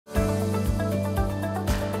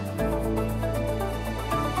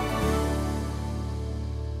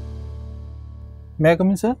May I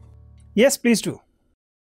come in, sir? Yes, please do.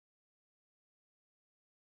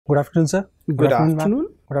 Good afternoon, sir. Good afternoon.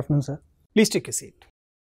 Good afternoon, sir. Please take a seat.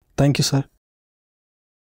 Thank you, sir.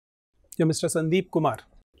 You're Mr. Sandeep Kumar.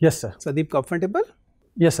 Yes, sir. Sandeep, comfortable?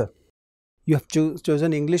 Yes, sir. You have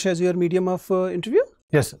chosen English as your medium of interview?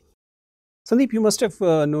 Yes, sir. Sandeep, you must have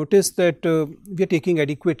noticed that we are taking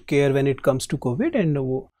adequate care when it comes to COVID, and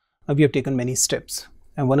we have taken many steps.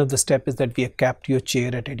 And one of the steps is that we have kept your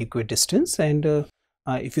chair at adequate distance. And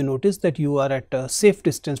if you notice that you are at a safe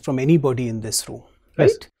distance from anybody in this room, right?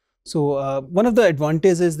 Yes. So one of the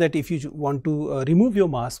advantages is that if you want to remove your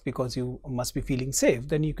mask because you must be feeling safe,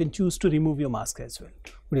 then you can choose to remove your mask as well.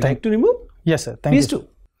 Would you like to remove? Yes, sir. Please do.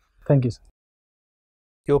 Thank you, sir.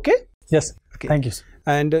 You okay? Yes. Okay. Thank you, sir.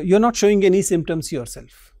 And you're not showing any symptoms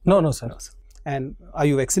yourself? No, sir. And are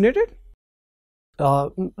you vaccinated?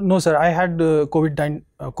 No, sir. I had COVID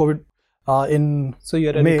in So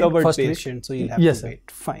you're a May, recovered first patient, week. so you'll have Yes, to sir.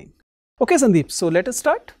 wait. Fine. Okay, Sandeep. So let us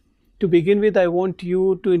start. To begin with, I want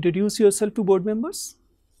you to introduce yourself to board members.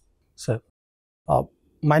 Sir.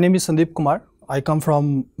 My name is Sandeep Kumar. I come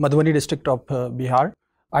from Madhubani district of Bihar.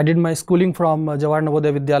 I did my schooling from Jawahar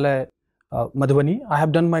Navodaya Vidyalaya, Madhubani. I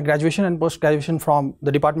have done my graduation and post-graduation from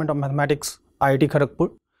the Department of Mathematics, IIT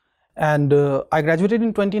Kharagpur. And I graduated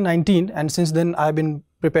in 2019, and since then I have been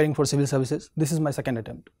preparing for civil services. This is my second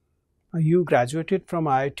attempt. You graduated from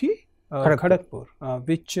IIT Kharagpur.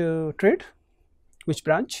 Which trade? Which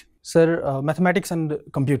branch? Sir, mathematics and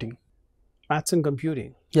computing. Maths and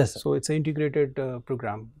computing. Yes, sir. So it's an integrated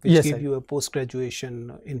program which Yes, gives sir. you a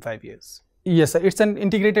post-graduation in 5 years. Yes, sir. It's an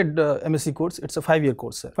integrated MSc course. It's a 5-year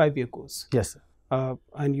course, sir. 5-year course. Yes, sir.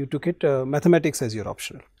 And you took it mathematics as your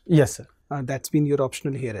optional. Yes, sir. That's been your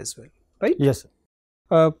optional here as well, right? Yes,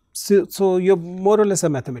 sir. So you're more or less a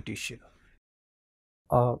mathematician.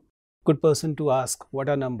 Uh, Good person to ask, what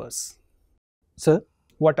are numbers? Sir?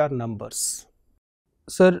 What are numbers?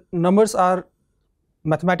 Sir, numbers are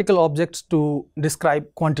mathematical objects to describe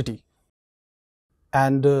quantity.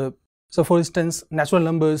 And so for instance, natural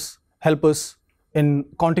numbers help us in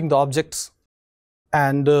counting the objects,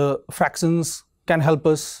 and fractions can help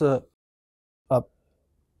us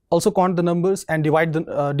also count the numbers and divide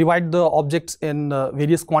the objects in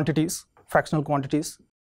various quantities, fractional quantities.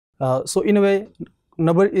 So in a way,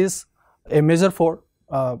 number is a measure for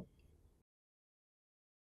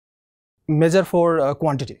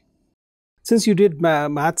quantity. Since you did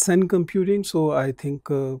maths and computing, so I think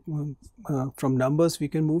from numbers we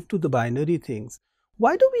can move to the binary things.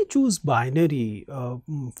 Why do we choose binary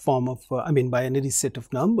binary set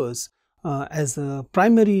of numbers as a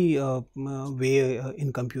primary way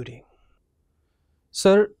in computing?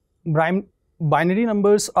 Sir, binary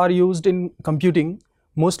numbers are used in computing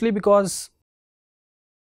mostly because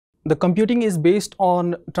the computing is based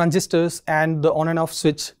on transistors and the on and off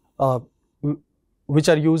switch which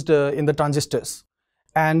are used in the transistors.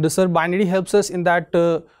 And sir, binary helps us in that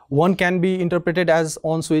 1 can be interpreted as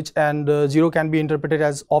on switch and 0 can be interpreted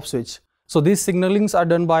as off switch. So these signalings are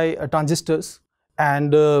done by transistors,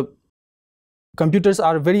 and computers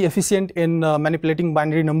are very efficient in manipulating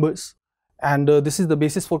binary numbers, and this is the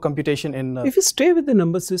basis for computation in... If you stay with the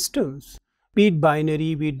number systems, be it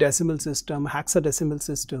binary, be it decimal system, hexadecimal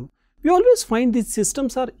system, we always find these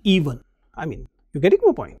systems are even. I mean, you're getting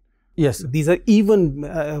my point? Yes. These are even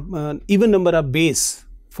number are base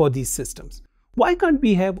for these systems. Why can't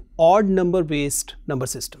we have odd number based number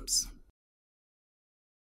systems?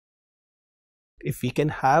 If we can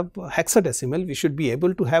have hexadecimal, we should be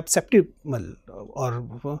able to have septimal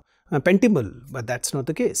or pentimal, but that's not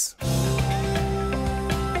the case.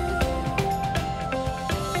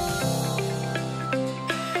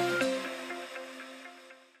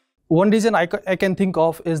 One reason I can think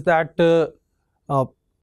of is that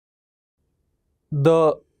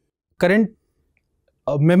the current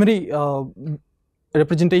memory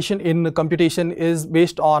representation in computation is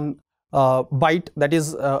based on byte, that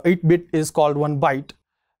is 8-bit is called 1 byte,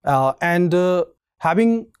 and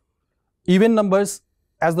having even numbers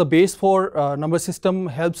as the base for number system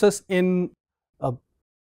helps us in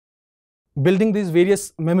building these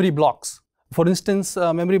various memory blocks. For instance,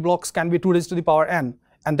 memory blocks can be 2 raised to the power n,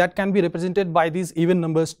 and that can be represented by these even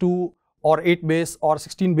numbers 2 or 8 base or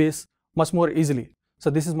 16 base much more easily. So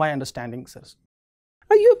this is my understanding, sir.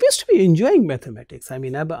 You appear to be enjoying mathematics. I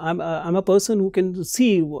mean, I'm a person who can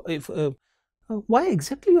see if why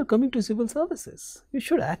exactly you are coming to civil services. You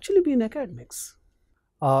should actually be in academics.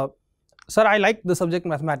 Sir, I like the subject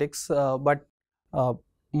mathematics, but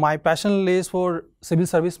my passion lays for civil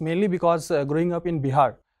service mainly because growing up in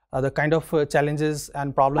Bihar, the kind of challenges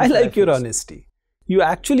and problems. I like your honesty. You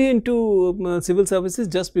actually into civil services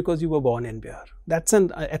just because you were born in Bihar. That's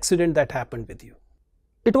an accident that happened with you.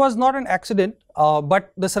 It was not an accident,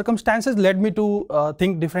 but the circumstances led me to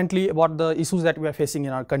think differently about the issues that we are facing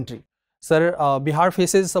in our country. Sir, Bihar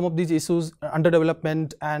faces some of these issues,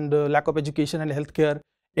 underdevelopment and lack of education and healthcare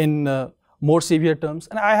in more severe terms,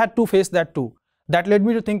 and I had to face that too. That led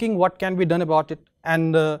me to thinking what can be done about it,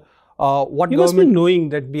 and what you government... must be knowing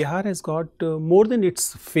that Bihar has got more than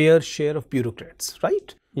its fair share of bureaucrats,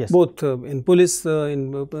 right? Yes. Both in police,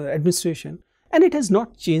 in administration, and it has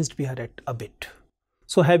not changed Bihar a bit.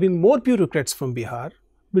 So having more bureaucrats from Bihar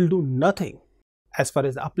will do nothing as far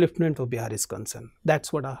as the upliftment of Bihar is concerned.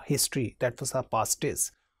 That's what our history, that was our past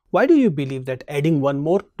is. Why do you believe that adding one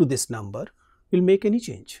more to this number will make any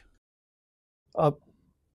change?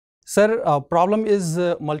 Sir, problem is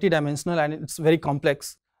multidimensional and it's very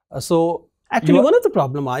complex. Actually, one of the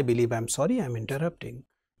problem I believe, I'm sorry I'm interrupting,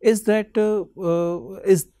 is that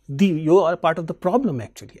you are part of the problem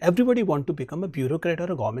actually. Everybody want to become a bureaucrat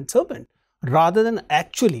or a government servant rather than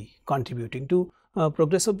actually contributing to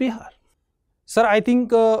progress of Bihar. Sir, I think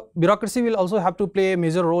bureaucracy will also have to play a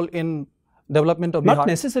major role in development of Bihar. Not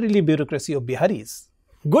necessarily bureaucracy of Biharis.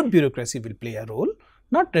 Good bureaucracy will play a role.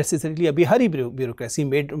 Not necessarily a Bihari bureaucracy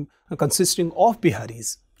made consisting of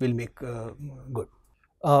Biharis will make good.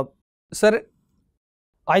 Sir,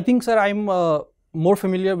 I think, sir, I'm more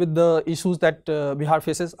familiar with the issues that Bihar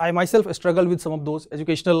faces. I myself struggle with some of those.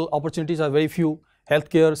 Educational opportunities are very few.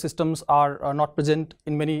 Healthcare systems are not present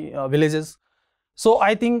in many villages. So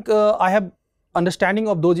I think I have understanding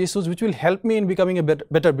of those issues which will help me in becoming a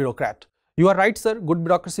better bureaucrat. You are right, sir. Good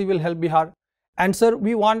bureaucracy will help Bihar. And sir,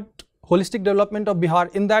 we want holistic development of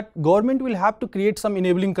Bihar. In that, government will have to create some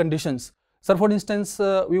enabling conditions. Sir, for instance,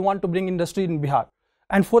 we want to bring industry in Bihar.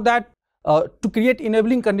 And for that, to create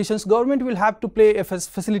enabling conditions, government will have to play a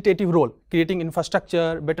facilitative role, creating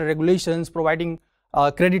infrastructure, better regulations, providing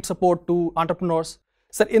credit support to entrepreneurs.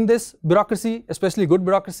 Sir, in this, bureaucracy, especially good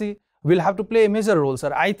bureaucracy, will have to play a major role,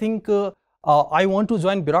 sir. I think I want to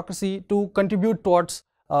join bureaucracy to contribute towards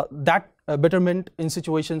that betterment in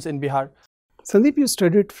situations in Bihar. Sandeep, you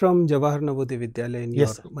studied from Jawahar Navodaya Vidyalaya in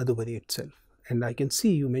Yes, your Madhubani itself. And I can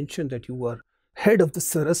see you mentioned that you were head of the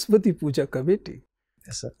Saraswati Puja committee.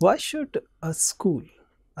 Yes, sir. Why should a school,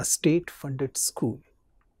 a state-funded school,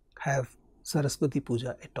 have Saraswati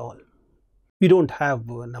Puja at all? We don't have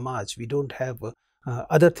namaz, we don't have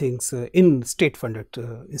other things in state-funded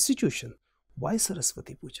institution. Why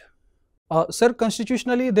Saraswati Puja? Sir,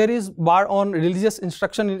 constitutionally, there is bar on religious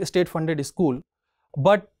instruction in state-funded school.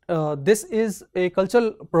 But this is a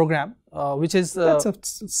cultural program which is... That's a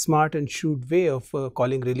smart and shrewd way of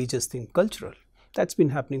calling religious thing cultural. That's been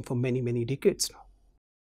happening for many, many decades now.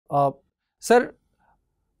 Sir,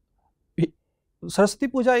 Saraswati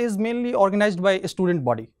Puja is mainly organized by a student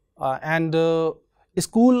body. And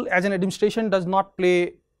school as an administration does not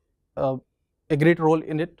play a great role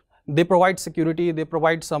in it. They provide security, they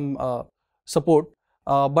provide some support,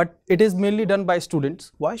 but it is mainly done by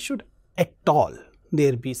students. Why should at all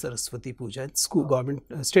there be Saraswati Puja in school, government,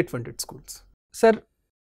 state-funded schools? Sir,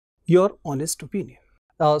 your honest opinion.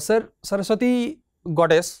 Sir, Saraswati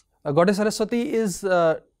goddess, goddess Saraswati is...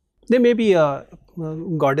 there may be a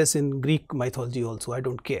goddess in Greek mythology also, I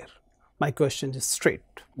don't care. My question is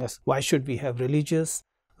straight. Yes. Why should we have religious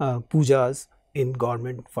pujas in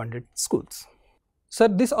government-funded schools? Sir,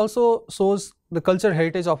 this also shows the cultural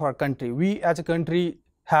heritage of our country. We as a country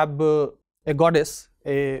have a goddess,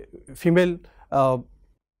 a female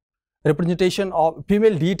representation of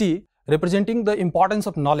female deity representing the importance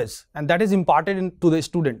of knowledge, and that is imparted to the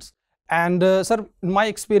students. And sir, in my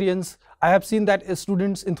experience, I have seen that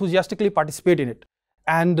students enthusiastically participate in it.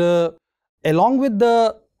 And along with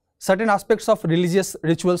the certain aspects of religious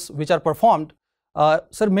rituals which are performed,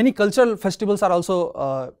 sir, many cultural festivals are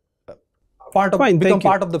also become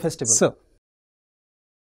part of the festival. Sir.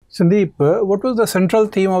 Sandeep, what was the central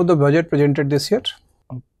theme of the budget presented this year?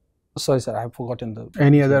 Sorry, sir, I have forgotten the...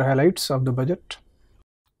 Any other highlights of the budget?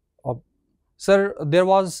 Sir, there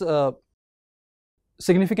was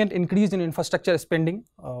significant increase in infrastructure spending.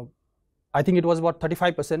 I think it was about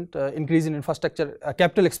 35% increase in infrastructure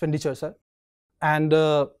capital expenditure, sir. And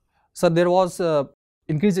sir, there was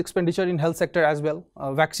increased expenditure in health sector as well.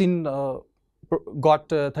 Vaccine got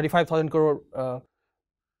 35,000 crore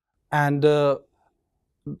and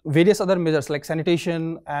various other measures like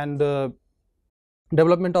sanitation and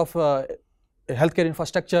development of healthcare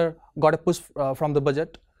infrastructure got a push from the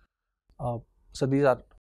budget. So these are...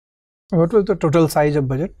 What was the total size of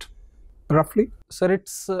budget, roughly? Sir,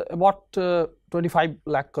 it's about 25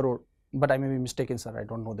 lakh crore, but I may be mistaken, sir. I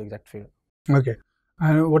don't know the exact figure. Okay.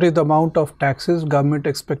 And what is the amount of taxes government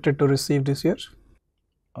expected to receive this year?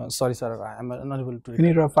 Sorry, sir, I am unable to.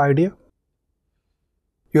 Any rough idea?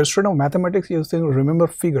 You're a student of mathematics, you still remember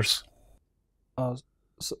figures.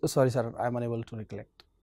 Sorry, sir, I am unable to recollect.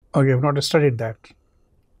 Okay, you have not studied that.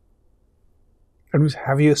 That means,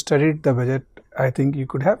 have you studied the budget? I think you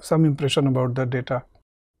could have some impression about the data.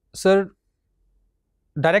 Sir,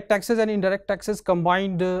 direct taxes and indirect taxes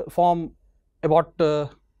combined form about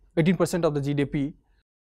 18% of the GDP.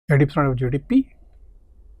 80% of GDP?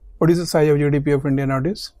 What is the size of GDP of India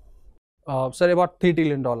nowadays? Sir, about $3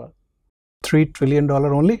 trillion. $3 trillion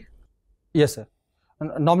only? Yes, sir.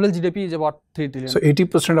 Nominal GDP is about 3 trillion. So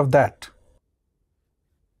 80% of that?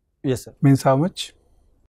 Yes, sir. Means how much?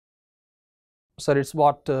 Sir, it's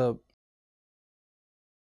about 2.4.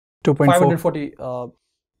 $540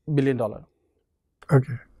 billion.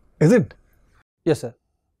 Okay. Is it? Yes, sir.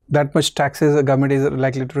 That much taxes the government is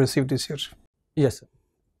likely to receive this year? Yes, sir.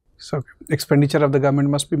 So expenditure of the government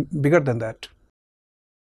must be bigger than that?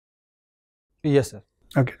 Yes, sir.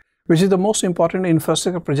 Okay. Which is the most important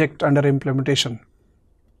infrastructure project under implementation?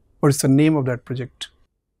 What is the name of that project?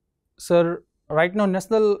 Sir, right now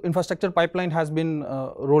National Infrastructure Pipeline has been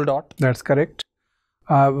rolled out. That's correct.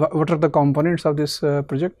 What are the components of this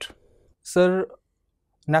project? Sir,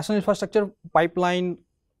 National Infrastructure Pipeline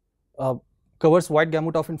covers wide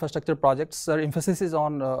gamut of infrastructure projects. Sir, emphasis is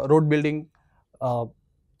on road building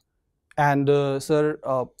and sir,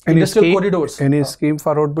 industrial corridors. Any scheme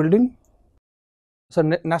for road building? Sir,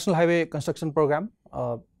 National Highway Construction Program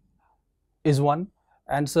is one,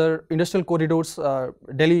 and sir, industrial corridors,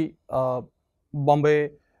 Delhi,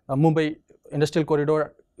 Bombay, Mumbai industrial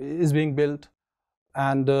corridor is being built,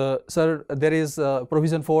 and sir, there is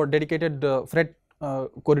provision for dedicated freight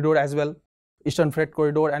corridor as well, Eastern Freight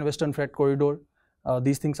Corridor and Western Freight Corridor.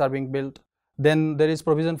 These things are being built. Then there is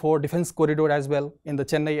provision for defense corridor as well in the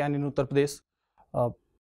Chennai and in Uttar Pradesh.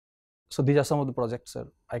 So these are some of the projects, sir.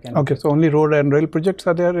 I can. Okay, so only road and rail projects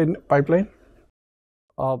are there in pipeline?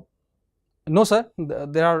 No, sir.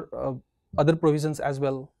 There are other provisions as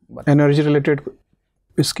well. But energy related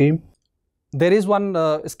scheme? There is one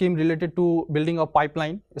scheme related to building a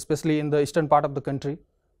pipeline, especially in the eastern part of the country.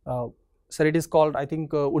 Sir, it is called, I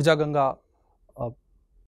think, Urja Ganga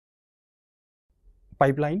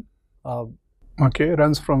pipeline. Okay,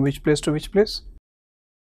 runs from which place to which place?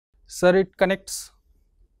 Sir, it connects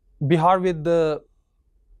Bihar with the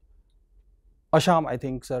Assam, I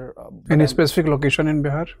think, sir. Any specific location in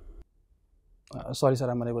Bihar? Sorry, sir,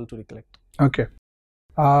 I'm unable to recollect. Okay.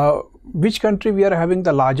 Which country we are having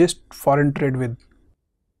the largest foreign trade with?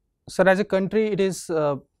 Sir, as a country, it is,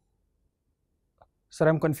 sir,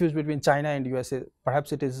 I'm confused between China and USA.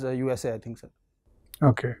 Perhaps it is USA, I think, sir.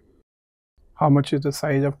 Okay. How much is the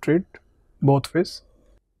size of trade, both ways?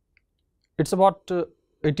 It's about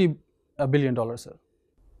 $80 billion, sir.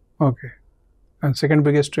 Okay. And second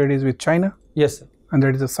biggest trade is with China? Yes, sir. And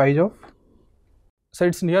that is the size of? Sir,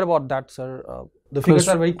 it's near about that, sir. The figures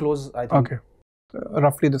are very close, I think. Okay.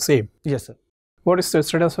 Roughly the same? Yes, sir. What is the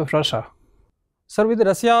status of Russia? Sir, with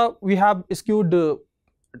Russia, we have skewed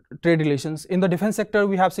trade relations. In the defense sector,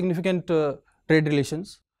 we have significant trade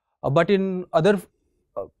relations. But in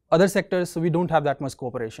other sectors, we don't have that much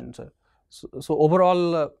cooperation, sir. So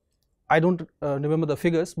overall, I don't remember the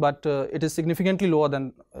figures, but it is significantly lower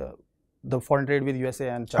than the foreign trade with USA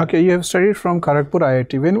and China. Okay, you have studied from Kharagpur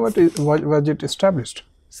IIT. When was it established?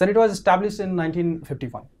 Sir, it was established in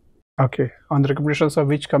 1951. Okay, on the recommendations of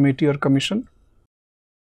which committee or commission?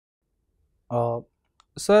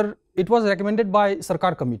 Sir, it was recommended by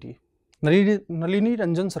Sarkar Committee, Nalini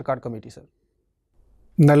Ranjan Sarkar Committee, sir.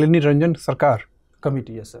 Nalini Ranjan Sarkar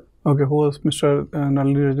Committee, yes, sir. Okay, who was Mr.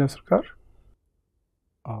 Nalini Ranjan Sarkar?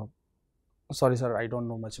 Sorry, sir, I don't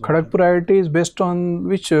know much about Kharagpur IIT is based on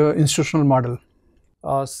which institutional model?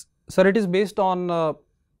 Sir, it is based on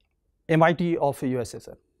MIT of USA,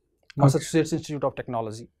 sir. Massachusetts Institute of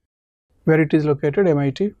Technology. Where it is located,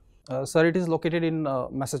 MIT? Sir, it is located in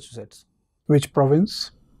Massachusetts. Which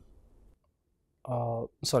province?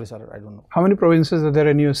 Sorry, sir, I don't know. How many provinces are there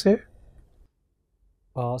in USA?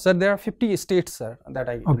 Sir, there are 50 states, sir, that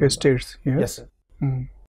I remember. Okay, states, yes. Yes, sir.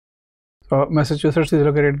 So, Massachusetts is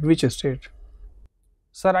located in which state?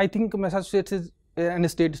 Sir, I think Massachusetts is an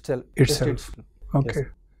state itself. Okay. Yes.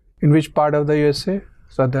 In which part of the USA?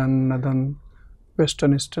 Southern, northern,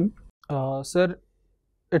 western, eastern? Sir,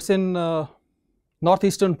 it's in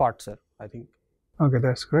northeastern part, sir, I think. Okay,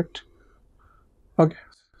 that's correct. Okay,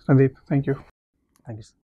 Sandeep, thank you. Thank you,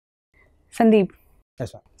 sir. Sandeep.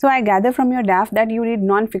 Yes, ma'am. So I gather from your DAF that you read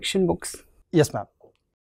non-fiction books. Yes, ma'am.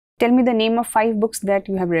 Tell me the name of 5 books that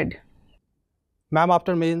you have read. Ma'am,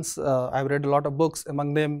 after mains, I've read a lot of books,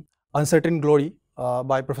 among them Uncertain Glory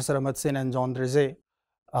by Professor Ahmed Sin and John Drishti.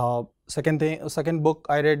 Second book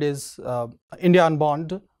I read is India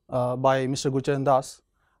Unbound by Mr. Gurcharan Das.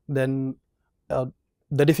 Then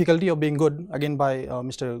The Difficulty of Being Good, again by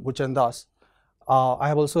Mr. Gurcharan Das. I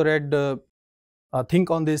have also read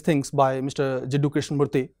Think on These Things by Mr. Jiddu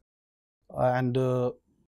Krishnamurti. And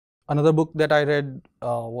another book that I read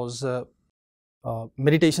was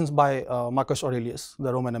Meditations by Marcus Aurelius,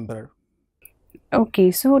 the Roman emperor. Okay,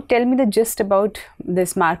 so tell me the gist about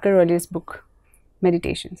this Marcus Aurelius book,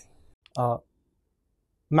 Meditations.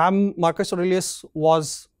 Ma'am, Marcus Aurelius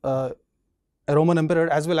was a Roman emperor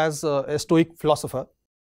as well as a Stoic philosopher.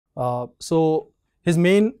 So his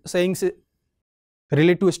main sayings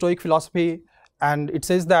relate to Stoic philosophy, and it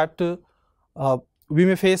says that we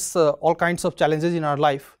may face all kinds of challenges in our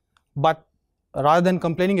life, but rather than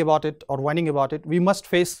complaining about it or whining about it, we must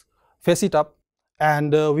face it up,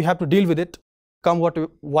 and we have to deal with it, come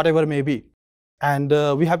whatever may be, and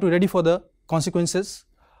we have to be ready for the consequences,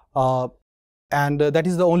 and that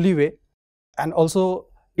is the only way. And also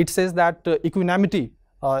it says that equanimity,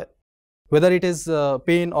 whether it is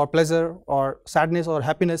pain or pleasure or sadness or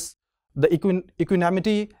happiness, the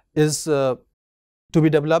equanimity is to be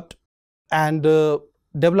developed, and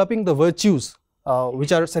developing the virtues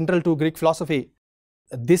which are central to Greek philosophy,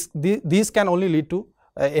 these can only lead to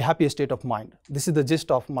a happy state of mind. This is the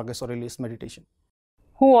gist of Marcus Aurelius' meditation.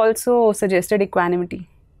 Who also suggested equanimity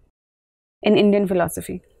in Indian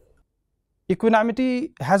philosophy?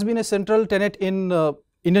 Equanimity has been a central tenet in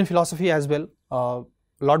Indian philosophy as well.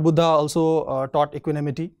 Lord Buddha also taught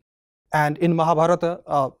equanimity, and in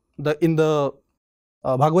Mahabharata, in the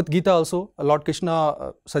Bhagavad Gita also, Lord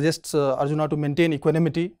Krishna suggests Arjuna to maintain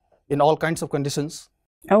equanimity in all kinds of conditions.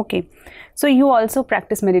 Okay, so you also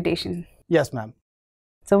practice meditation? Yes, ma'am.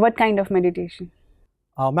 So what kind of meditation?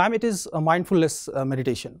 Ma'am, it is a mindfulness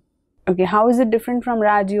meditation. Okay, how is it different from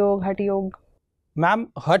Raj Yoga, Hatha Yoga?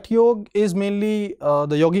 Ma'am, Hatha Yoga is mainly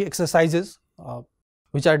the yogi exercises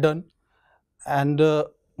which are done, and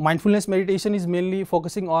mindfulness meditation is mainly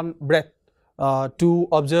focusing on breath to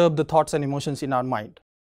observe the thoughts and emotions in our mind.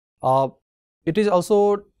 It is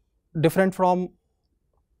also different from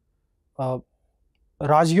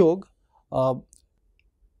Raj Yoga.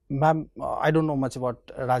 Ma'am, I don't know much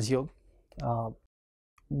about Raj Yoga,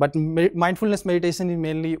 but mindfulness meditation is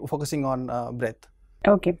mainly focusing on breath.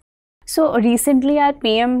 Okay. So recently our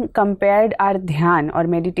PM compared our dhyan or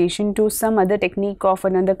meditation to some other technique of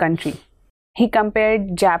another country. He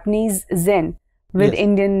compared Japanese Zen with Yes.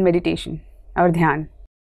 Indian meditation or dhyan.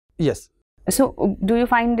 Yes. So do you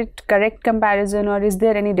find it correct comparison, or is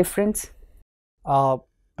there any difference?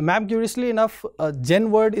 Ma'am, curiously enough, Zen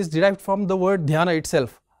word is derived from the word dhyana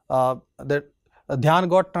itself. That dhyan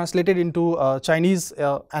got translated into Chinese,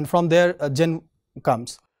 and from there Zen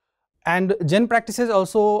comes. And Zen practices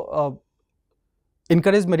also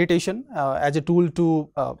encourage meditation as a tool to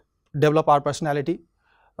develop our personality.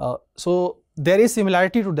 So there is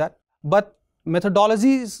similarity to that, but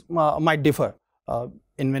methodologies might differ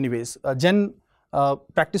in many ways. Zen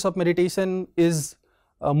practice of meditation is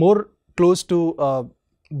more close to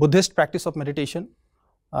Buddhist practice of meditation,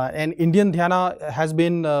 and Indian dhyana has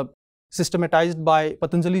been systematized by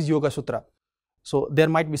Patanjali's Yoga Sutra. So there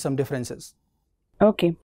might be some differences.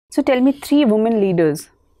 Okay. So tell me 3 women leaders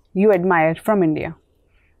you admire from India.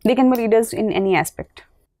 They can be leaders in any aspect.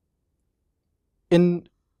 In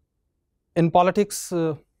politics,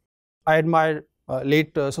 I admire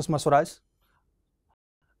late Sushma Swaraj,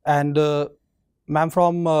 and ma'am,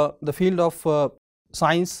 from the field of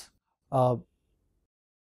science,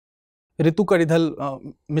 Ritu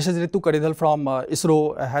Karidhal, Mrs. Ritu Karidhal from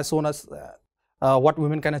ISRO has shown us what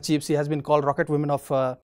women can achieve. She has been called Rocket Women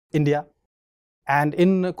of India. And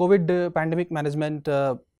in COVID pandemic management,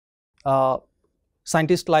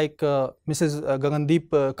 scientists like Mrs.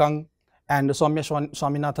 Gagandeep Kang and Soumya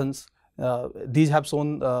Swaminathan, these have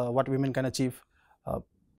shown what women can achieve.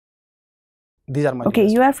 These are my Okay,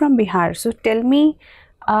 leaders. you are from Bihar. So tell me,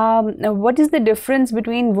 what is the difference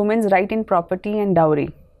between women's right in property and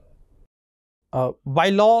dowry? By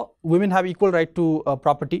law, women have equal right to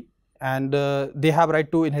property, and they have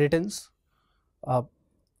right to inheritance.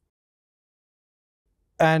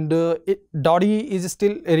 And dowry is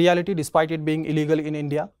still a reality despite it being illegal in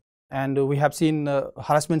India, and we have seen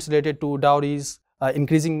harassments related to dowries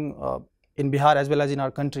increasing in Bihar as well as in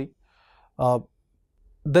our country.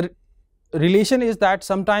 The relation is that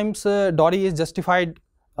sometimes dowry is justified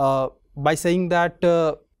by saying that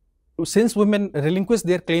since women relinquish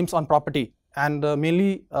their claims on property, and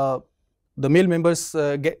mainly the male members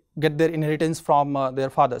get their inheritance from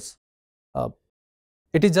their fathers,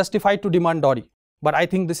 it is justified to demand dowry. But I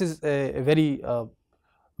think this is a very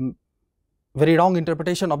very wrong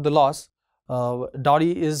interpretation of the laws.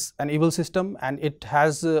 Dowry is an evil system, and it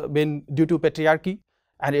has been due to patriarchy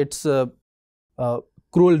and its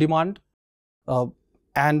cruel demand.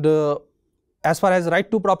 And as far as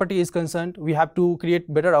right to property is concerned, we have to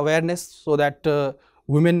create better awareness so that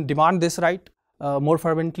women demand this right more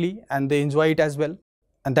fervently and they enjoy it as well.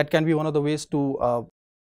 And that can be one of the ways to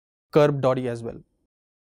curb dowry as well.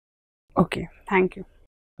 Okay, thank you.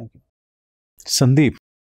 Thank you. Sandeep,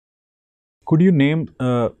 could you name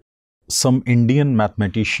some Indian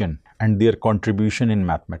mathematician and their contribution in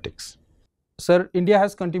mathematics? Sir, India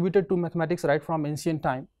has contributed to mathematics right from ancient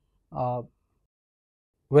time.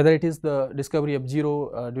 Whether it is the discovery of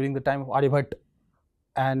zero during the time of Aryabhatta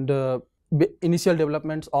and initial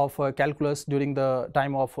developments of calculus during the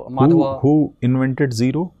time of Madhava. Who invented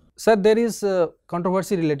zero? Sir, there is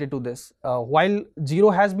controversy related to this. While zero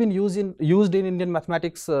has been used in Indian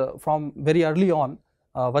mathematics from very early on,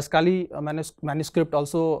 Vaskali manuscript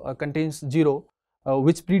also contains zero,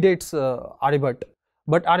 which predates Aryabhatta.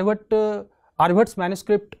 But Aryabhatta's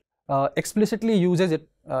manuscript explicitly uses it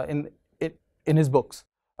in his books.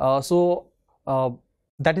 So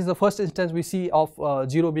that is the first instance we see of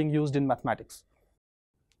zero being used in mathematics.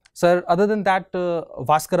 Sir, other than that,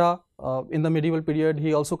 Bhaskara in the medieval period,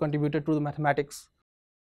 he also contributed to the mathematics.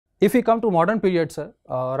 If we come to modern period, sir,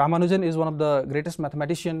 Ramanujan is one of the greatest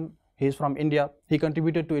mathematician. He is from India. He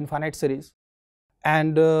contributed to infinite series.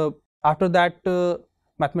 And after that,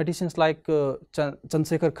 mathematicians like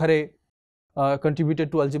Chandrasekhar Khare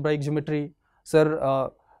contributed to algebraic geometry. Sir,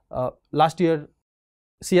 last year,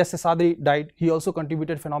 C.S. Seshadri died. He also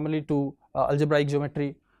contributed phenomenally to algebraic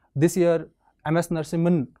geometry. This year, M.S.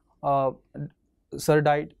 Narasimhan sir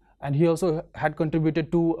died, and he also had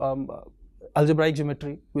contributed to algebraic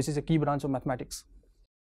geometry, which is a key branch of mathematics.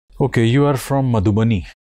 Okay, you are from Madhubani.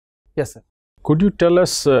 Yes, sir. Could you tell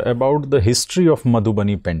us about the history of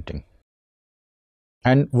Madhubani painting?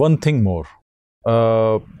 And one thing more,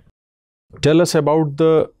 tell us about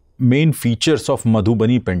the main features of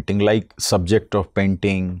Madhubani painting, like subject of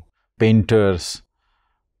painting, painters,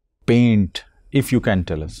 paint, if you can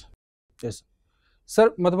tell us. Yes.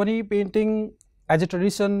 Sir, Madhubani painting as a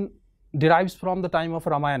tradition derives from the time of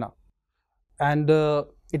Ramayana. And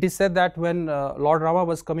it is said that when Lord Rama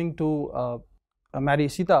was coming to marry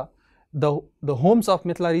Sita, the homes of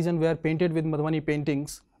Mithila region were painted with Madhubani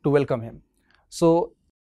paintings to welcome him. So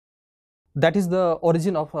that is the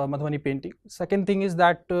origin of Madhubani painting. Second thing is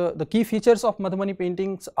that the key features of Madhubani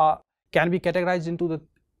paintings can be categorized into the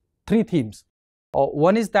three themes.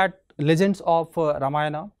 One is that legends of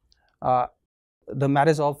Ramayana, the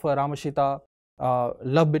marriage of Rama Sita,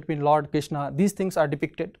 love between Lord Krishna, these things are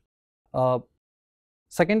depicted.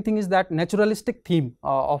 Second thing is that naturalistic theme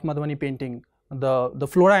of Madhubani painting, the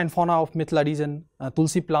flora and fauna of Mithila region,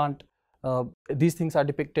 Tulsi plant, these things are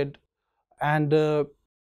depicted. And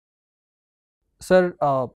sir,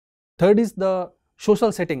 third is the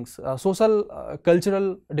social settings, social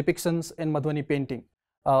cultural depictions in Madhubani painting.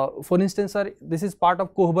 For instance, sir, this is part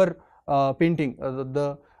of Kohbar painting,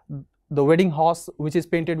 the wedding horse which is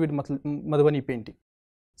painted with Madhubani painting.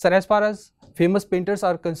 Sir, as far as famous painters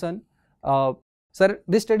are concerned, sir,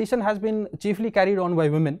 this tradition has been chiefly carried on by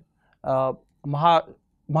women.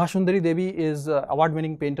 Mahashundari Devi is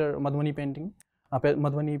award-winning painter, Madhubani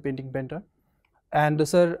painting painter. And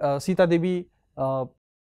sir, Sita Devi,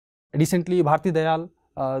 recently Bharti Dayal,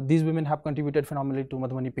 these women have contributed phenomenally to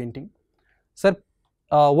Madhubani painting. Sir,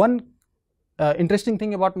 one interesting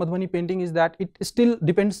thing about Madhubani painting is that it still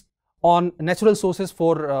depends on natural sources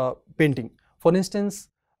for painting. For instance,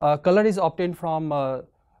 color is obtained from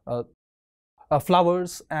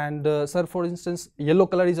flowers, and sir, for instance, yellow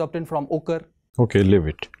color is obtained from ochre. Okay, leave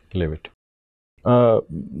it.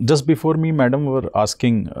 Just before me, madam were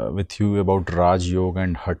asking with you about Raj Yoga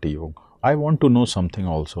and Hatha Yoga. I want to know something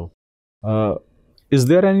also. Is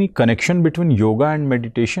there any connection between yoga and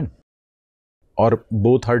meditation, or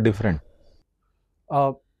both are different?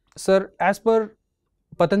 Sir, as per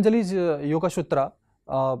Patanjali's Yoga Sutra,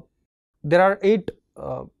 there are 8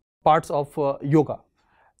 parts of yoga,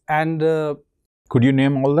 and could you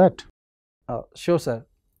name all that? Sure, sir.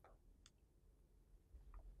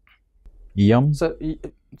 Yam? Sir,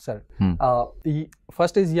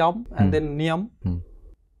 first is yam, and then niyam.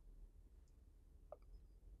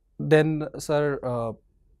 Then, sir,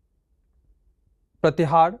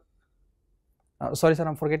 pratyahar. Sorry, sir,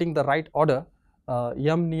 I'm forgetting the right order.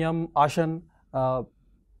 Yam, niyam, ashan,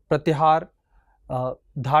 pratyahar,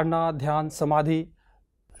 dharna, dhyan, samadhi,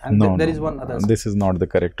 and then there is one other. This is not the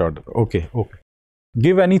correct order. Okay.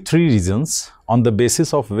 Give any 3 reasons on the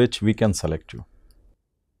basis of which we can select you.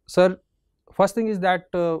 Sir, first thing is that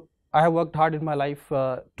I have worked hard in my life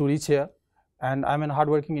to reach here, and I'm a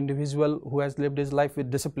hardworking individual who has lived his life with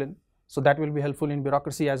discipline. So that will be helpful in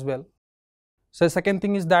bureaucracy as well. So second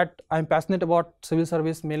thing is that I'm passionate about civil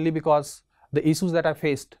service mainly because the issues that I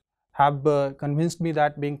faced have convinced me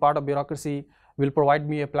that being part of bureaucracy will provide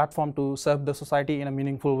me a platform to serve the society in a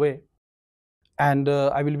meaningful way. And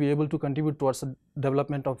I will be able to contribute towards the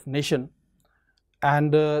development of nation.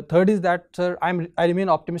 And third is that, sir, I remain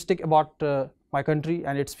optimistic about my country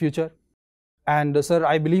and its future. And sir,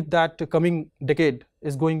 I believe that the coming decade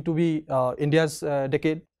is going to be India's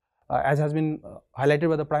decade, as has been highlighted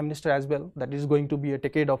by the Prime Minister as well, that it is going to be a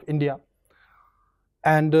decade of India.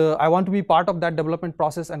 And I want to be part of that development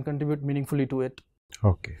process and contribute meaningfully to it.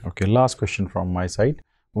 Okay. Last question from my side.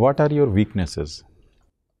 What are your weaknesses?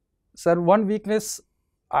 Sir, one weakness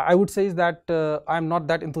I would say is that I'm not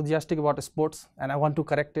that enthusiastic about sports, and I want to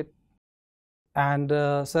correct it. And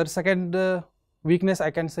sir, second weakness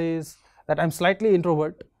I can say is that I'm slightly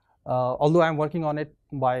introvert, although I'm working on it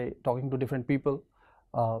by talking to different people.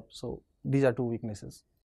 So these are 2 weaknesses.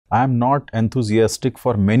 I am not enthusiastic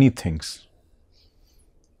for many things.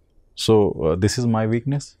 So this is my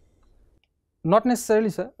weakness? Not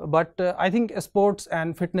necessarily, sir, but I think sports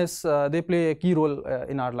and fitness, they play a key role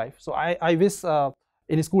in our life. So I wish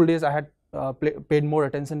in school days I had paid more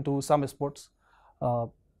attention to some sports.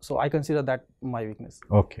 So I consider that my weakness.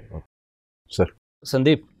 Okay. Sir.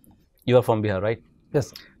 Sandeep, you are from Bihar, right?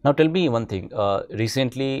 Yes. Now tell me one thing.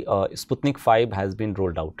 Recently, Sputnik 5 has been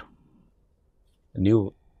rolled out. A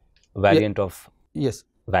new variant of Yes.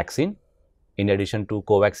 vaccine in addition to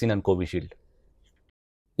Covaxin and Covishield.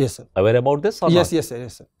 Yes, sir. Aware about this or Yes, not?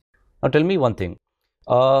 yes, sir. Now tell me one thing.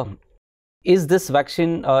 Is this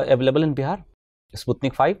vaccine available in Bihar?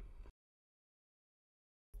 Sputnik 5?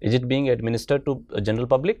 Is it being administered to general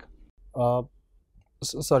public?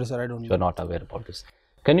 Sorry, sir, I don't know. You are not aware about this.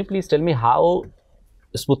 Can you please tell me how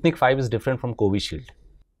Sputnik 5 is different from Covishield?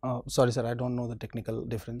 Sorry, sir, I don't know the technical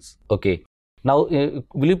difference. Okay. Now,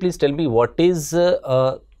 will you please tell me what is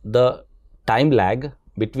the time lag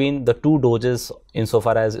between the 2 doses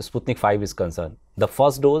insofar as Sputnik 5 is concerned? The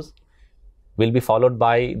first dose will be followed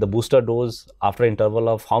by the booster dose after an interval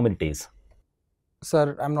of how many days?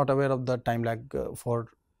 Sir, I'm not aware of the time lag for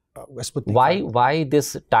Sputnik 5. Why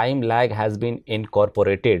this time lag has been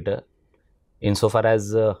incorporated insofar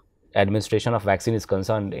as administration of vaccine is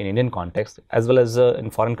concerned in Indian context as well as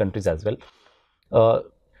in foreign countries as well?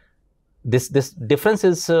 This difference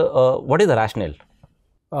is, what is the rationale?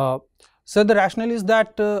 Sir, the rationale is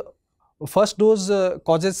that first dose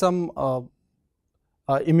causes some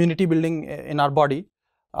immunity building in our body,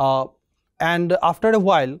 and after a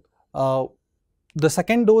while the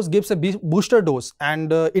second dose gives a booster dose,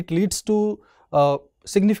 and it leads to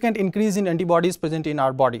significant increase in antibodies present in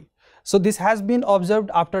our body. So this has been observed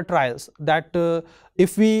after trials that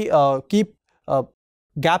if we keep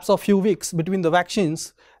gaps of few weeks between the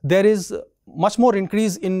vaccines, there is much more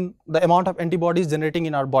increase in the amount of antibodies generating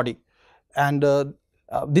in our body, and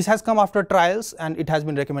this has come after trials and it has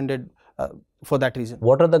been recommended for that reason.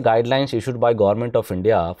 What are the guidelines issued by Government of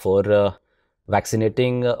India for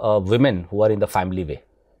vaccinating women who are in the family way?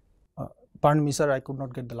 Pardon me, sir, I could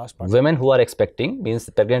not get the last part. Women who are expecting, means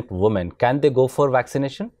pregnant women, can they go for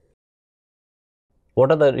vaccination?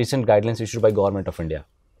 What are the recent guidelines issued by Government of India?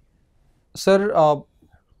 Sir,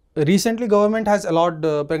 recently government has allowed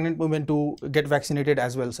pregnant women to get vaccinated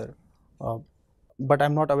as well, sir. But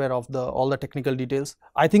I'm not aware of all the technical details.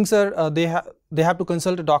 I think, sir, they have to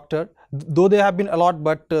consult a doctor, though they have been allowed,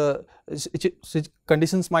 but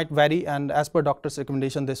conditions might vary, and as per doctor's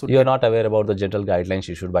recommendation, they should. You are not aware about the general guidelines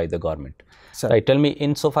issued by the government. Sir. Right. Tell me,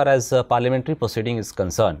 insofar as parliamentary proceeding is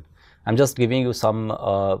concerned, I'm just giving you some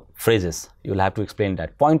phrases. You will have to explain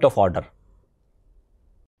that. Point of order.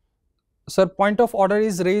 Sir, point of order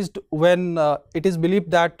is raised when it is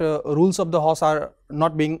believed that rules of the House are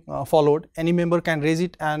not being followed. Any member can raise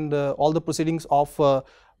it, and all the proceedings of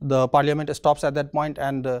the Parliament stops at that point,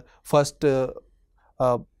 and first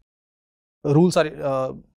rules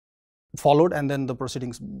are followed and then the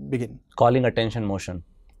proceedings begin. Calling attention motion.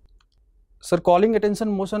 Sir, calling attention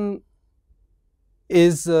motion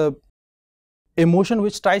is a motion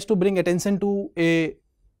which tries to bring attention to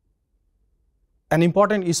an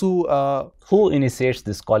important issue. Who initiates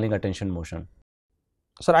this calling attention motion?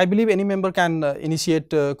 Sir, I believe any member can initiate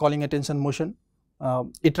calling attention motion.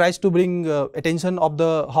 It tries to bring attention of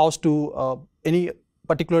the House to any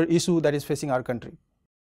particular issue that is facing our country.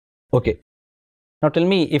 Okay. Now tell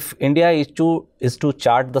me, if India is to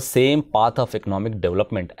chart the same path of economic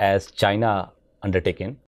development as China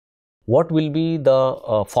undertaken, what will be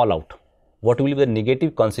the fallout? What will be the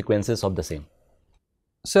negative consequences of the same?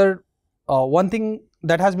 Sir, one thing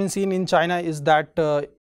that has been seen in China is that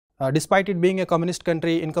despite it being a communist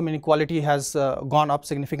country, income inequality has gone up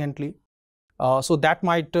significantly. So that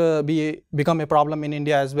might become a problem in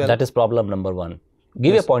India as well. That is problem number one.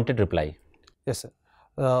 Give Yes. a pointed reply. Yes,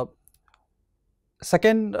 sir.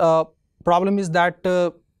 Second problem is that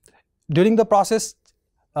during the process,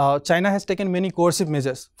 China has taken many coercive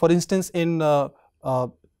measures. For instance, in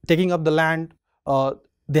taking up the land,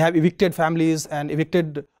 they have evicted families and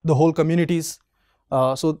evicted the whole communities.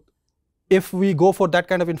 So if we go for that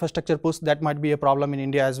kind of infrastructure push, that might be a problem in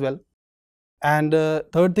India as well. And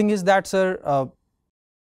third thing is that, sir,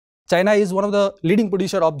 China is one of the leading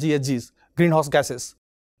producer of GHGs, greenhouse gases.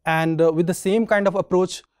 And with the same kind of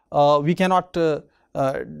approach, we cannot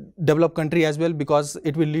develop country as well, because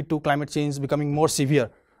it will lead to climate change becoming more severe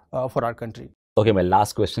for our country. Okay, my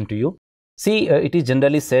last question to you. See, it is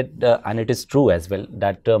generally said, and it is true as well,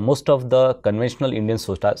 that most of the conventional Indian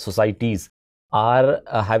societies are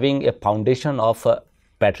having a foundation of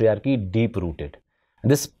patriarchy deep rooted.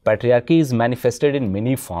 This patriarchy is manifested in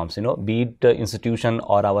many forms, be it institution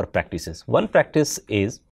or our practices. One practice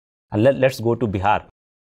is, and let's go to Bihar,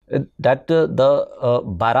 that the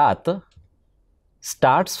Bharat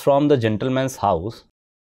starts from the gentleman's house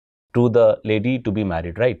to the lady to be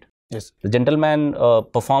married, right? Yes. The gentleman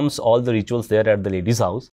performs all the rituals there at the lady's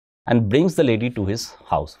house and brings the lady to his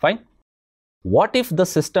house. Fine. What if the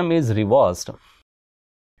system is reversed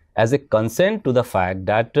as a consent to the fact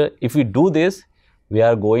that if we do this, we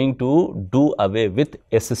are going to do away with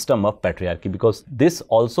a system of patriarchy, because this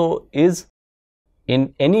also is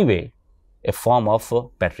in any way a form of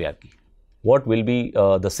patriarchy. What will be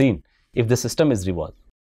the scene if the system is reversed?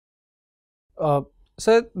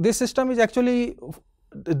 Sir, this system is actually,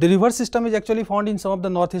 the reverse system is actually found in some of the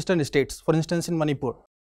northeastern states, for instance in Manipur.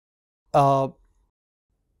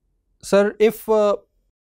 Sir, if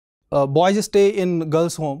boys stay in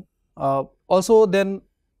girls' home, also then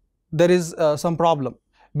there is some problem.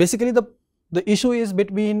 Basically, the issue is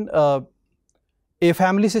between a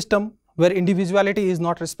family system where individuality is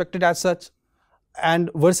not respected as such, and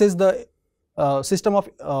versus the system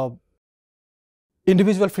of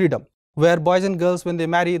individual freedom, where boys and girls, when they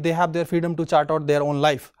marry, they have their freedom to chart out their own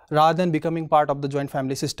life rather than becoming part of the joint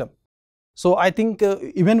family system. So I think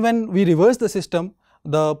even when we reverse the system,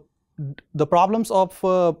 the problems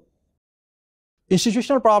of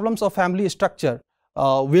institutional problems of family structure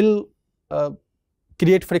will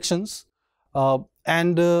create frictions,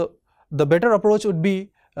 and the better approach would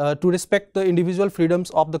be to respect the individual freedoms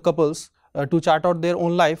of the couples to chart out their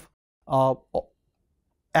own life,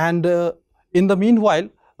 and in the meanwhile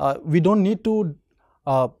we don't need to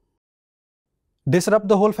disrupt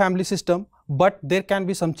the whole family system, but there can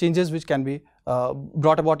be some changes which can be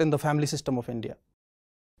brought about in the family system of India.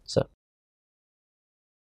 Sir.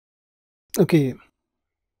 Okay,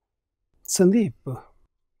 Sandeep,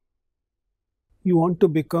 you want to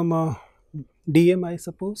become a DM, I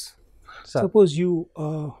suppose? Sir. Suppose you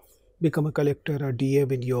become a collector or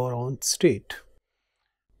DM in your own state,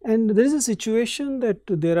 and there is a situation that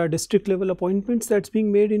there are district level appointments that's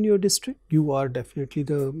being made in your district. You are definitely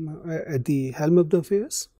at the helm of the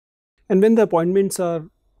affairs, and when the appointments are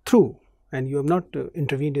through and you have not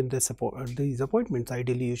intervened in these appointments,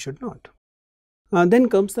 ideally you should not. Then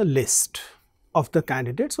comes the list of the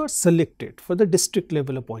candidates who are selected for the district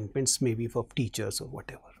level appointments, maybe for teachers or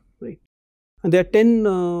whatever, right? And there are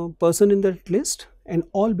 10 person in that list, and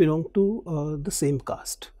all belong to the same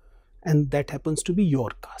caste, and that happens to be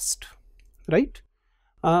your caste, right?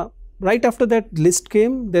 Right after that list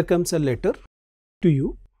came, there comes a letter to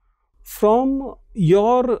you from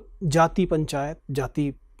your Jati Panchayat,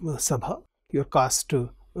 Jati Sabha, your caste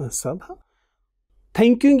Sabha,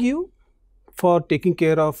 thanking you for taking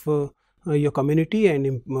care of your community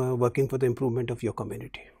and working for the improvement of your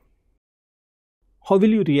community. How will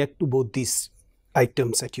you react to both these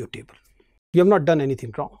items at your table? You have not done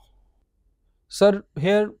anything wrong. Sir,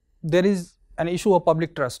 here there is an issue of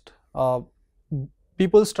public trust.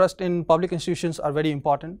 People's trust in public institutions are very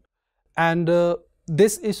important, and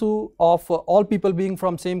this issue of all people being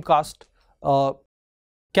from same caste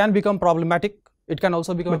can become problematic. It can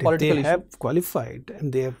also become a political issue. They have qualified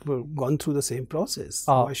and they have gone through the same process.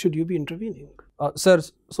 Why should you be intervening? Sir,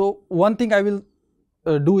 so one thing I will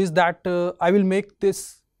do is that I will make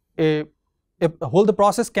this the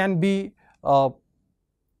process can be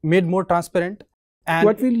made more transparent. And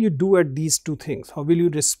what will you do at these two things? How will you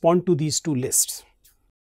respond to these two lists?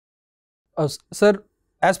 Sir,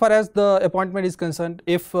 as far as the appointment is concerned,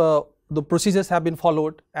 if the procedures have been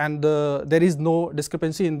followed and there is no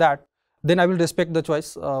discrepancy in that, then I will respect the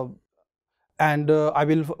choice and I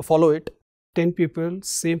will follow it. 10 people,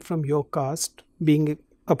 same from your caste, being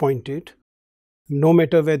appointed, no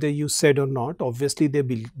matter whether you said or not, obviously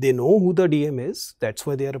they know who the DM is, that's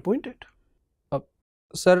why they are appointed.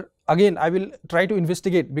 Sir, again, I will try to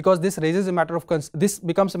investigate, because this raises a matter of this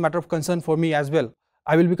becomes a matter of concern for me as well.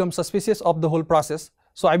 I will become suspicious of the whole process.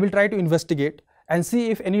 So I will try to investigate and see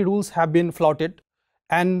if any rules have been flouted.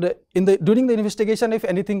 And during the investigation, if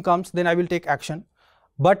anything comes, then I will take action.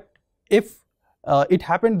 But if it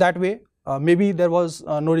happened that way, maybe there was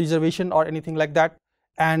no reservation or anything like that,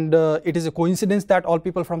 and it is a coincidence that all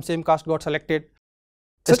people from same caste got selected.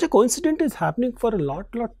 Such a coincidence is happening for a lot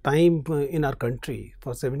time in our country,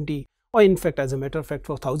 for 70, or in fact, as a matter of fact,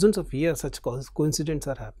 for thousands of years, such coincidences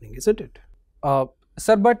are happening, isn't it?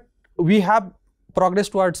 Sir, but we have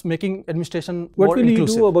progressed towards making administration more inclusive. What will you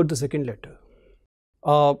do about the second letter?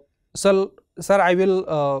 Sir, I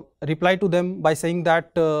will reply to them by saying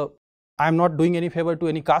that I am not doing any favor to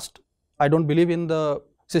any caste. I don't believe in the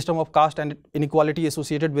system of caste and inequality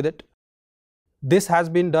associated with it. This has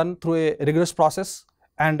been done through a rigorous process,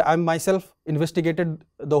 and I myself investigated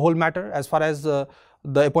the whole matter as far as the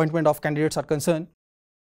appointment of candidates are concerned.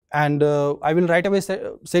 And I will right away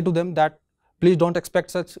say to them that please don't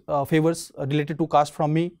expect such favors related to caste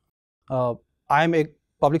from me. I am a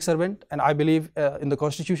public servant and I believe in the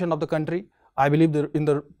constitution of the country. I believe in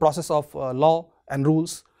the process of law and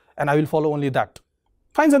rules, and I will follow only that.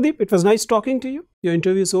 Fine, Sandeep. It was nice talking to you. Your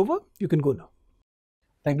interview is over. You can go now.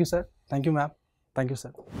 Thank you, sir. Thank you, ma'am. Thank you,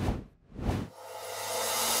 sir.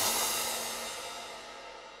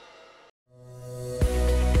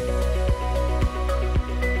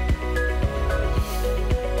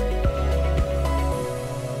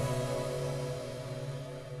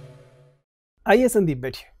 आइए संदीप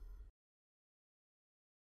बैठिए.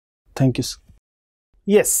 Thank you, sir.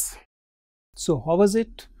 Yes. So how was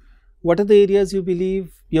it? What are the areas you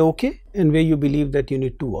believe you're okay and where you believe that you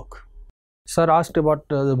need to work? Sir asked about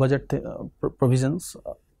the budget provisions.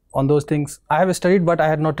 On those things, I have studied, but I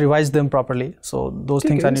had not revised them properly. So those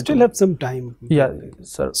things I need still have some time. Yeah,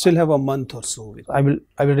 sir. Still have a month or so. I will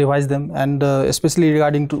revise them, and especially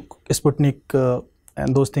regarding to Sputnik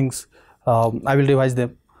and those things, I will revise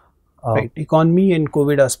them. Right, economy and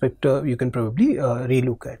COVID aspect you can probably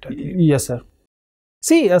relook at. Yes, sir.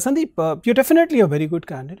 See, Sandeep, you're definitely a very good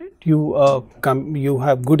candidate. You you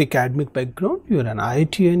have good academic background. You're an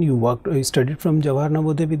IITian. You studied from Jawahar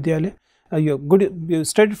Navodaya Vidyalaya. You're good. You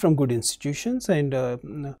studied from good institutions, and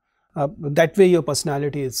that way your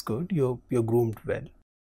personality is good. You're groomed well.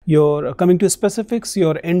 You're coming to specifics.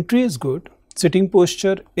 Your entry is good. Sitting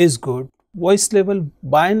posture is good. Voice level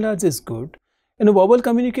by and large is good. In a verbal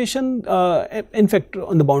communication, in fact,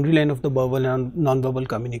 on the boundary line of the verbal and non-verbal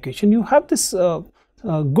communication, you have this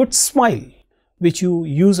good smile, which you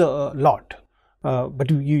use a lot, but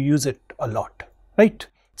you use it a lot, right?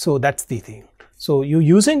 So that's the thing. So you're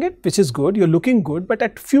using it, which is good. You're looking good, but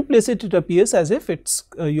at few places it appears as if it's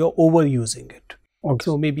you're overusing it. Okay.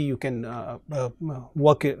 So maybe you can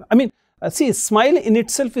work it. I mean, see, smile in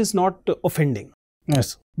itself is not offending.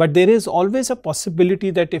 Yes. But there is always a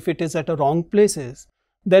possibility that if it is at a wrong places,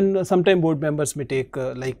 then sometimes board members may take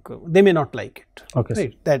they may not like it.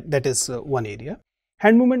 Okay. Right? That is one area.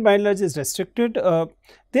 Hand movement by and large is restricted.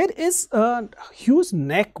 There is a huge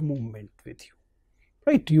neck movement with you,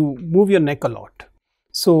 right? You move your neck a lot.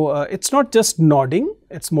 So it's not just nodding,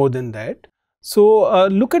 it's more than that. So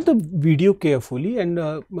look at the video carefully, and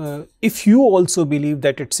if you also believe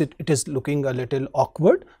that it is looking a little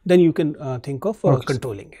awkward, then you can think of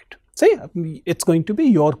controlling it. Say it's going to be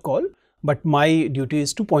your call, but my duty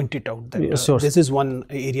is to point it out that this is one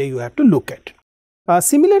area you have to look at.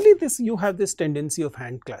 Similarly, you have this tendency of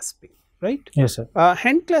hand clasping, right? Yes, sir.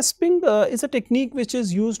 Hand clasping is a technique which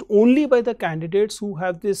is used only by the candidates who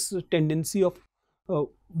have this tendency of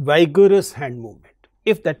vigorous hand movement.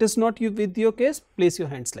 If that is not with your case, place your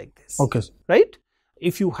hands like this. Okay. Right?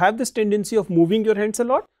 If you have this tendency of moving your hands a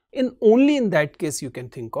lot, only in that case you can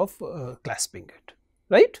think of clasping it.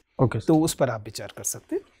 Right? Okay. So, उस पर आप विचार कर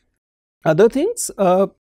सकते हैं. Other things,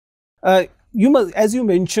 you must, as you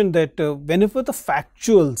mentioned, that whenever the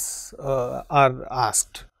factuals are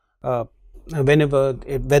asked,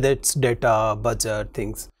 whether it's data, budget,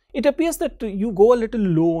 things, it appears that you go a little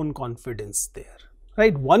low on confidence there.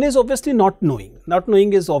 Right? One is obviously not knowing. Not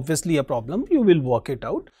knowing is obviously a problem. You will work it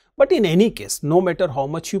out. But in any case, no matter how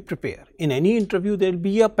much you prepare, in any interview there will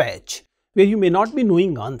be a patch where you may not be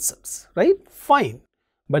knowing answers. Right? Fine.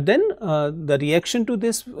 But then the reaction to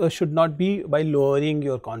this should not be by lowering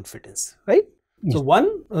your confidence. Right? So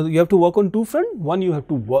one, you have to work on two fronts. One, you have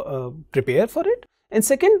to prepare for it, and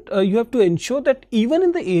second, you have to ensure that even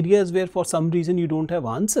in the areas where for some reason you don't have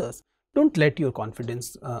answers, don't let your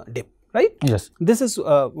confidence dip, right? Yes. This is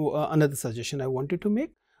another suggestion I wanted to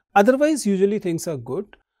make. Otherwise, usually things are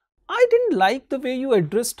good. I didn't like the way you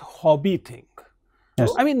addressed hobby thing.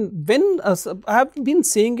 Yes. I mean, when I have been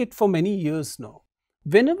saying it for many years now,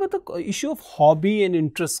 whenever the issue of hobby and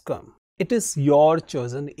interest come, it is your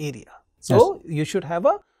chosen area. So you should have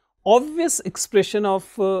a obvious expression of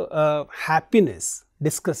happiness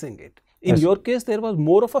discussing it. In your case, there was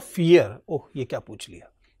more of a fear. Oh, ye kya pooch liya,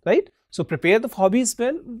 right? So prepare the hobbies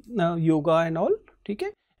well, yoga and all,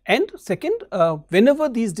 okay? And second, whenever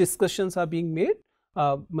these discussions are being made,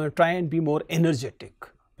 try and be more energetic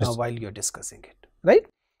while you're discussing it, right?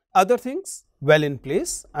 Other things well in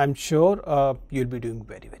place. I'm sure you'll be doing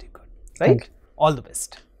very, very good, right? Thank you. All the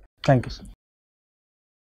best. Thank you, sir.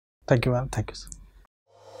 Thank you, ma'am. Thank you, sir.